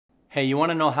Hey, you want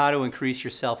to know how to increase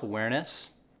your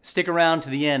self-awareness? Stick around to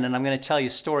the end and I'm going to tell you a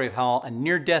story of how a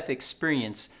near-death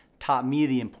experience taught me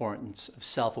the importance of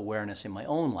self-awareness in my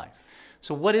own life.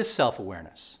 So what is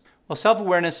self-awareness? Well,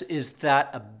 self-awareness is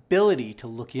that ability to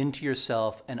look into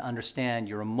yourself and understand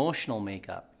your emotional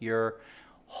makeup, your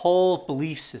whole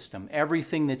belief system,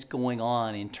 everything that's going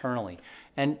on internally.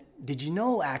 And did you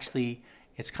know, actually,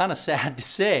 it's kind of sad to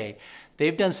say,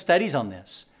 they've done studies on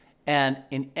this. And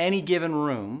in any given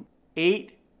room,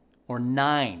 8 or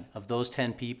 9 of those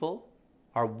 10 people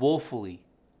are woefully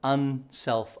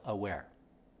unself-aware.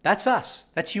 That's us.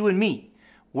 That's you and me.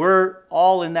 We're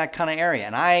all in that kind of area.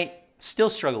 And I still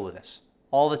struggle with this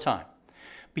all the time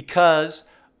because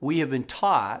we have been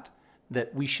taught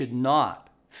that we should not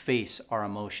face our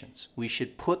emotions. We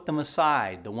should put them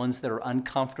aside, the ones that are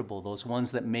uncomfortable, those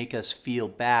ones that make us feel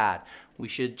bad. We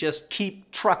should just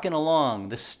keep trucking along,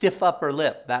 the stiff upper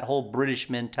lip, that whole British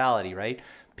mentality, right?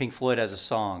 Pink Floyd has a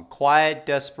song, quiet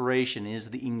desperation is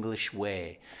the English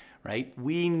way, right?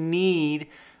 We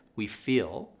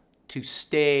feel, to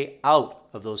stay out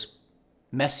of those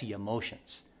messy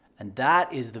emotions. And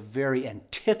that is the very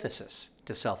antithesis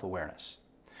to self-awareness.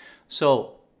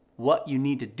 So what you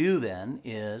need to do then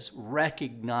is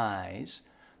recognize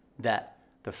that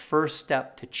the first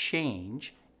step to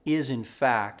change is in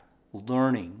fact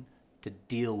learning to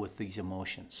deal with these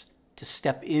emotions, to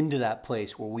step into that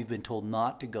place where we've been told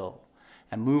not to go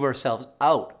and move ourselves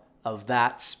out of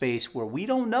that space where we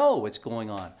don't know what's going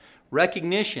on.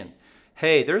 Recognition,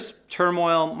 hey, there's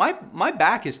turmoil, my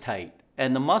back is tight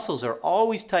and the muscles are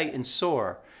always tight and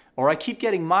sore, or I keep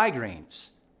getting migraines.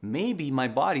 Maybe my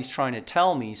body's trying to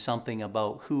tell me something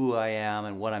about who I am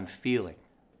and what I'm feeling.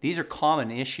 These are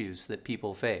common issues that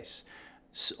people face.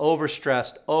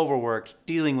 Overstressed, overworked,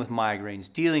 dealing with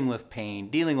migraines, dealing with pain,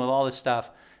 dealing with all this stuff,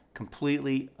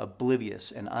 completely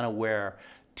oblivious and unaware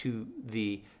to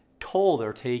the toll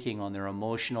they're taking on their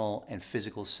emotional and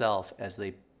physical self as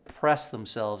they press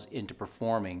themselves into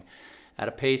performing at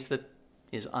a pace that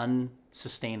is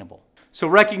unsustainable. So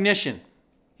recognition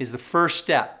is the first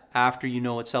step after you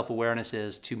know what self-awareness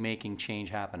is to making change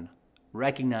happen.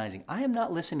 Recognizing, I am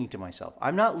not listening to myself.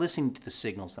 I'm not listening to the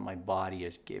signals that my body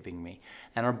is giving me.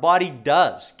 And our body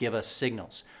does give us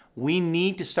signals. We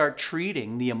need to start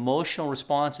treating the emotional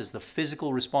responses, the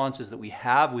physical responses that we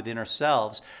have within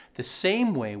ourselves, the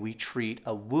same way we treat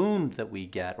a wound that we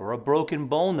get or a broken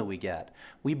bone that we get.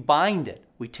 We bind it.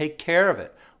 We take care of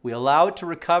it. We allow it to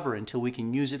recover until we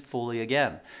can use it fully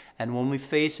again. And when we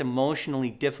face emotionally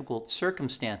difficult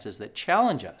circumstances that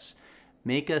challenge us,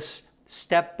 make us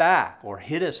step back or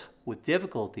hit us with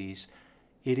difficulties,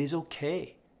 it is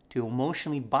okay to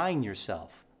emotionally bind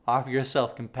yourself, offer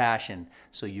yourself compassion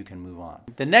so you can move on.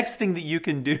 The next thing that you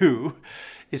can do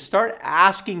is start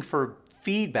asking for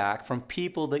feedback from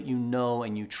people that you know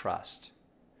and you trust.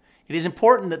 It is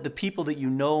important that the people that you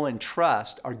know and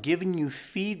trust are giving you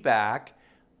feedback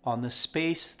on the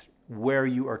space where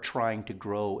you are trying to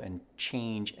grow and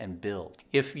change and build.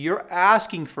 If you're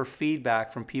asking for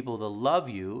feedback from people that love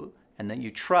you and that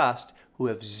you trust, who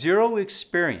have zero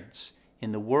experience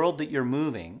in the world that you're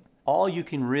moving, all you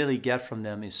can really get from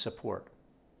them is support.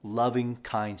 Loving,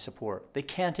 kind support. They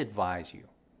can't advise you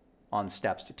on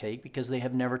steps to take because they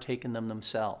have never taken them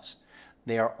themselves.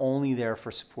 They are only there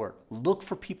for support. Look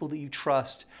for people that you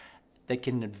trust that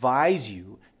can advise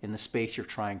you in the space you're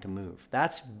trying to move.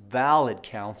 That's valid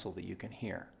counsel that you can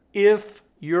hear. If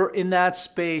you're in that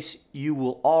space, you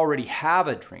will already have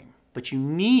a dream, but you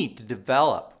need to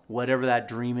develop whatever that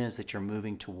dream is that you're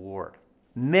moving toward.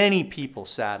 Many people,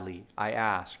 sadly, I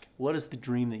ask, what is the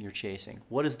dream that you're chasing?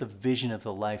 What is the vision of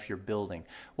the life you're building?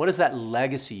 What is that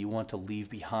legacy you want to leave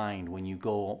behind when you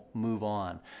go move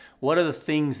on? What are the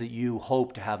things that you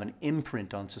hope to have an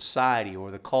imprint on society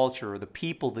or the culture or the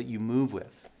people that you move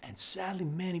with? And sadly,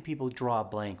 many people draw a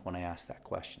blank when I ask that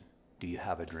question. Do you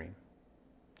have a dream?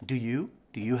 Do you?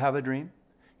 Do you have a dream?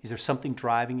 Is there something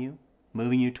driving you,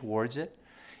 moving you towards it?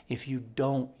 If you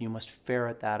don't, you must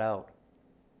ferret that out.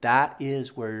 That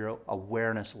is where your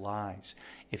awareness lies.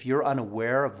 If you're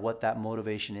unaware of what that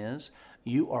motivation is,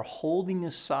 you are holding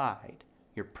aside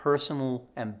your personal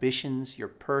ambitions, your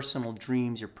personal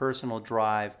dreams, your personal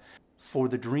drive for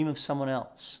the dream of someone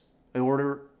else in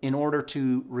order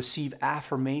to receive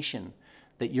affirmation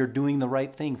that you're doing the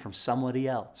right thing from somebody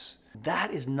else.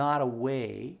 That is not a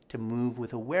way to move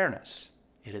with awareness.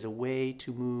 It is a way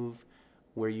to move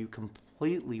where you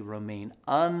completely remain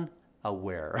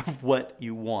unaware of what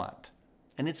you want.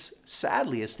 And it's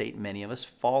sadly a state many of us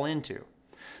fall into.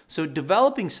 So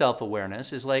developing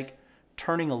self-awareness is like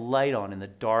turning a light on in the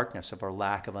darkness of our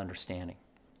lack of understanding.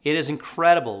 It is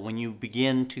incredible when you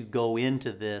begin to go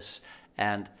into this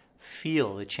and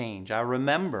feel the change. I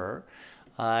remember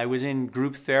I was in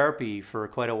group therapy for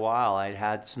quite a while. I'd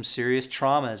had some serious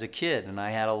trauma as a kid, and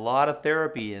I had a lot of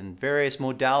therapy and various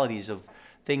modalities of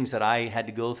things that I had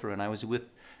to go through. And I was with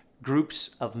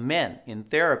groups of men in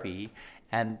therapy,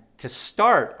 and to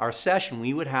start our session,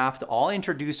 we would have to all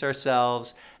introduce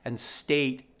ourselves and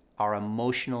state our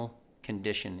emotional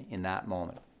condition in that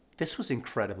moment. This was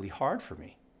incredibly hard for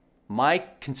me. My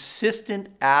consistent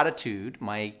attitude,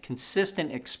 my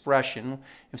consistent expression,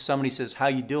 if somebody says, "How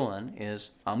you doing?"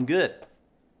 is, "I'm good.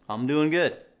 I'm doing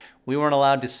good." We weren't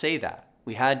allowed to say that.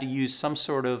 We had to use some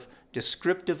sort of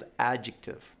descriptive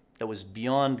adjective that was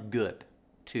beyond good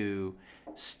to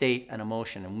state an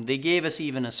emotion. And they gave us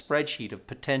even a spreadsheet of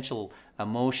potential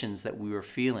emotions that we were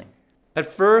feeling.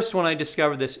 At first, when I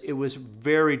discovered this, it was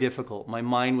very difficult. My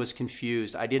mind was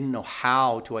confused. I didn't know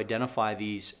how to identify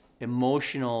these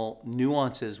emotional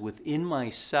nuances within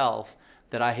myself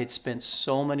that I had spent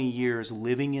so many years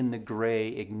living in the gray,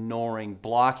 ignoring,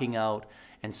 blocking out,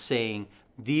 and saying,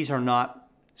 these are not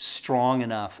strong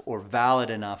enough or valid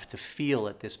enough to feel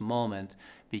at this moment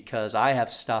because I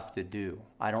have stuff to do.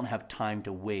 I don't have time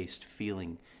to waste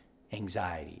feeling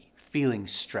anxiety, feeling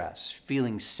stress,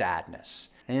 feeling sadness.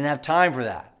 I didn't have time for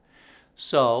that.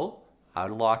 So I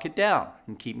would lock it down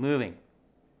and keep moving.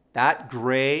 That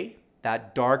gray,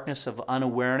 that darkness of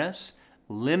unawareness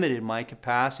limited my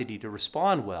capacity to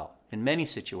respond well in many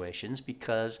situations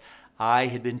because I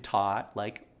had been taught,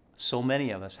 like so many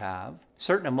of us have,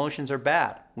 certain emotions are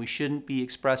bad. We shouldn't be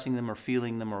expressing them or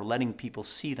feeling them or letting people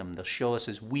see them. They'll show us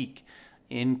as weak,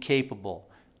 incapable.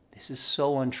 This is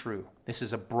so untrue. This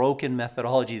is a broken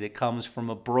methodology that comes from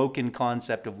a broken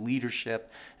concept of leadership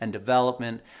and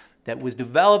development that was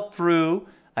developed through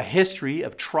a history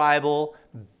of tribal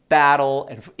battle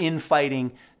and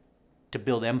infighting to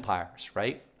build empires,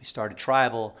 right? We started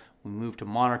tribal, we moved to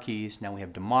monarchies, now we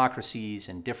have democracies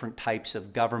and different types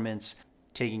of governments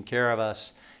taking care of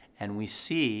us, and we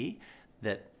see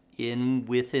that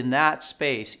within that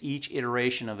space, each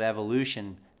iteration of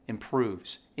evolution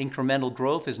improves. Incremental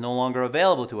growth is no longer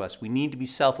available to us. We need to be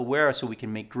self-aware so we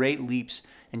can make great leaps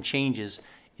and changes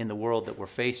in the world that we're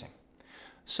facing.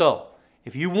 So,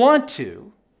 if you want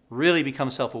to really become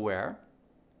self-aware,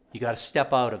 you got to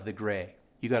step out of the gray.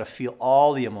 You got to feel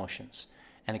all the emotions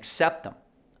and accept them.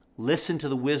 Listen to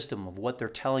the wisdom of what they're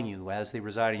telling you as they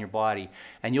reside in your body,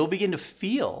 and you'll begin to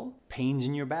feel pains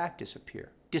in your back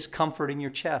disappear, discomfort in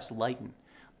your chest lighten,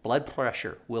 blood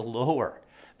pressure will lower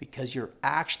because you're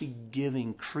actually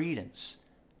giving credence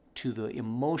to the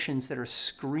emotions that are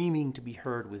screaming to be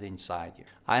heard within inside you.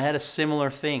 I had a similar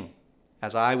thing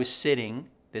as I was sitting.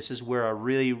 This is where I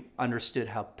really understood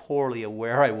how poorly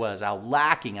aware I was, how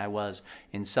lacking I was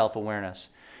in self-awareness.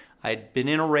 I had been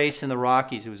in a race in the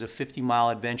Rockies. It was a 50-mile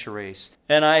adventure race.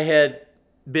 And I had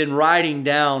been riding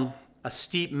down a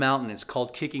steep mountain. It's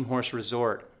called Kicking Horse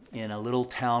Resort in a little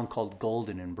town called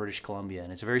Golden in British Columbia.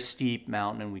 And it's a very steep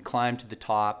mountain, and we climbed to the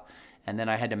top. And then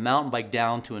I had to mountain bike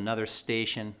down to another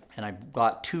station, and I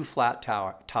got 2 flat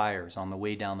tires on the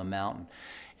way down the mountain.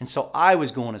 And so I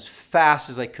was going as fast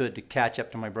as I could to catch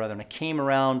up to my brother. And I came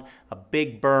around a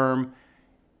big berm.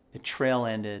 The trail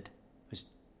ended. It was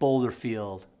boulder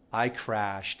field. I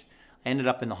crashed. I ended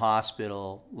up in the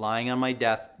hospital, lying on my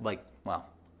death,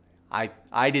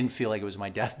 I didn't feel like it was my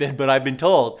deathbed, but I've been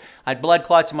told. I had blood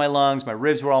clots in my lungs, my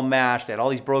ribs were all mashed, I had all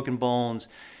these broken bones,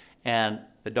 and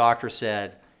the doctor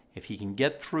said, if he can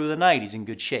get through the night, he's in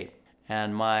good shape.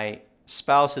 And my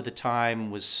spouse at the time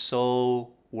was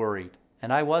so worried,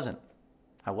 and I wasn't.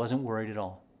 I wasn't worried at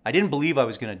all. I didn't believe I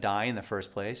was going to die in the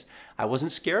first place. I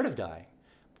wasn't scared of dying.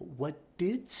 But what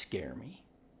did scare me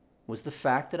was the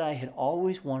fact that I had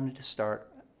always wanted to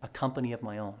start a company of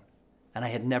my own, and I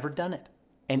had never done it.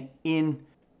 And in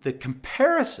the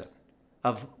comparison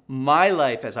of my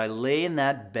life as I lay in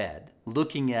that bed,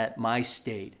 looking at my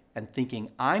state and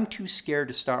thinking, I'm too scared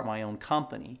to start my own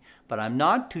company, but I'm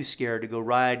not too scared to go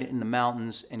ride in the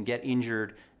mountains and get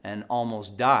injured and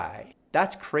almost die.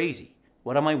 That's crazy.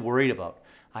 What am I worried about?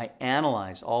 I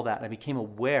analyzed all that, and I became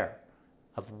aware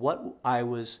of what I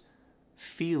was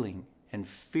feeling and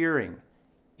fearing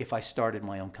if I started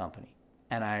my own company.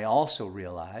 And I also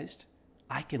realized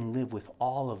I can live with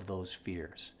all of those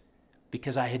fears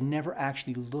because I had never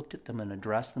actually looked at them and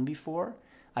addressed them before.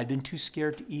 I'd been too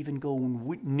scared to even go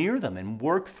near them and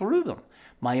work through them.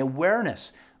 My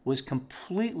awareness was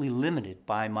completely limited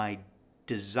by my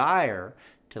desire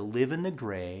to live in the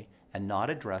gray and not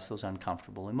address those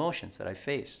uncomfortable emotions that I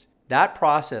faced. That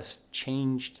process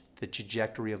changed the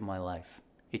trajectory of my life.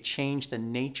 It changed the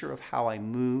nature of how I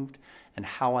moved and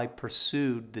how I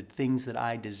pursued the things that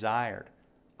I desired.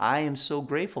 I am so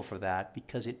grateful for that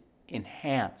because it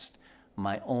enhanced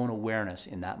my own awareness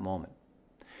in that moment.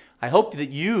 I hope that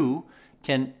you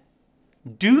can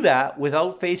do that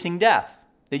without facing death.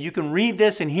 That you can read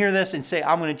this and hear this and say,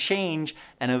 I'm going to change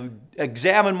and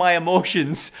examine my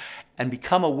emotions and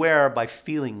become aware by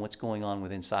feeling what's going on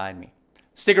within inside me.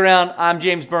 Stick around. I'm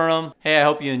James Burnham. Hey, I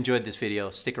hope you enjoyed this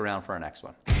video. Stick around for our next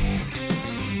one.